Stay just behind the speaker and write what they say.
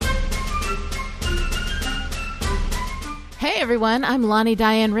Hey everyone, I'm Lonnie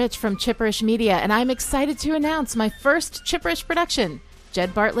Diane Rich from Chipperish Media, and I'm excited to announce my first Chipperish production,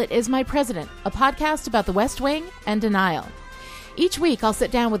 Jed Bartlett is My President, a podcast about the West Wing and denial. Each week I'll sit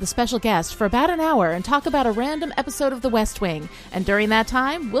down with a special guest for about an hour and talk about a random episode of the West Wing, and during that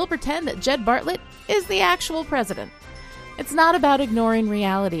time, we'll pretend that Jed Bartlett is the actual president. It's not about ignoring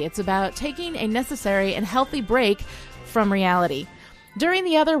reality, it's about taking a necessary and healthy break from reality. During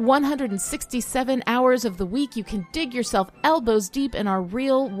the other 167 hours of the week, you can dig yourself elbows deep in our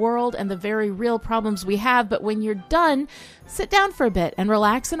real world and the very real problems we have, but when you're done, sit down for a bit and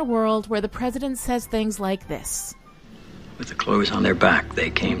relax in a world where the president says things like this. With the clothes on their back, they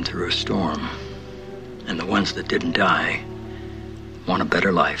came through a storm. And the ones that didn't die want a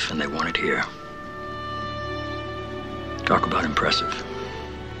better life than they wanted here. Talk about impressive.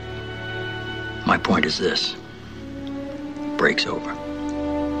 My point is this. Break's over.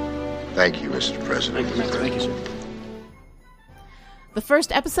 Thank you, Mr. President. Thank you, sir. The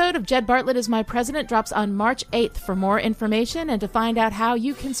first episode of Jed Bartlett is My President drops on March 8th. For more information and to find out how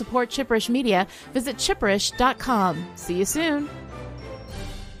you can support Chipperish Media, visit chipperish.com. See you soon.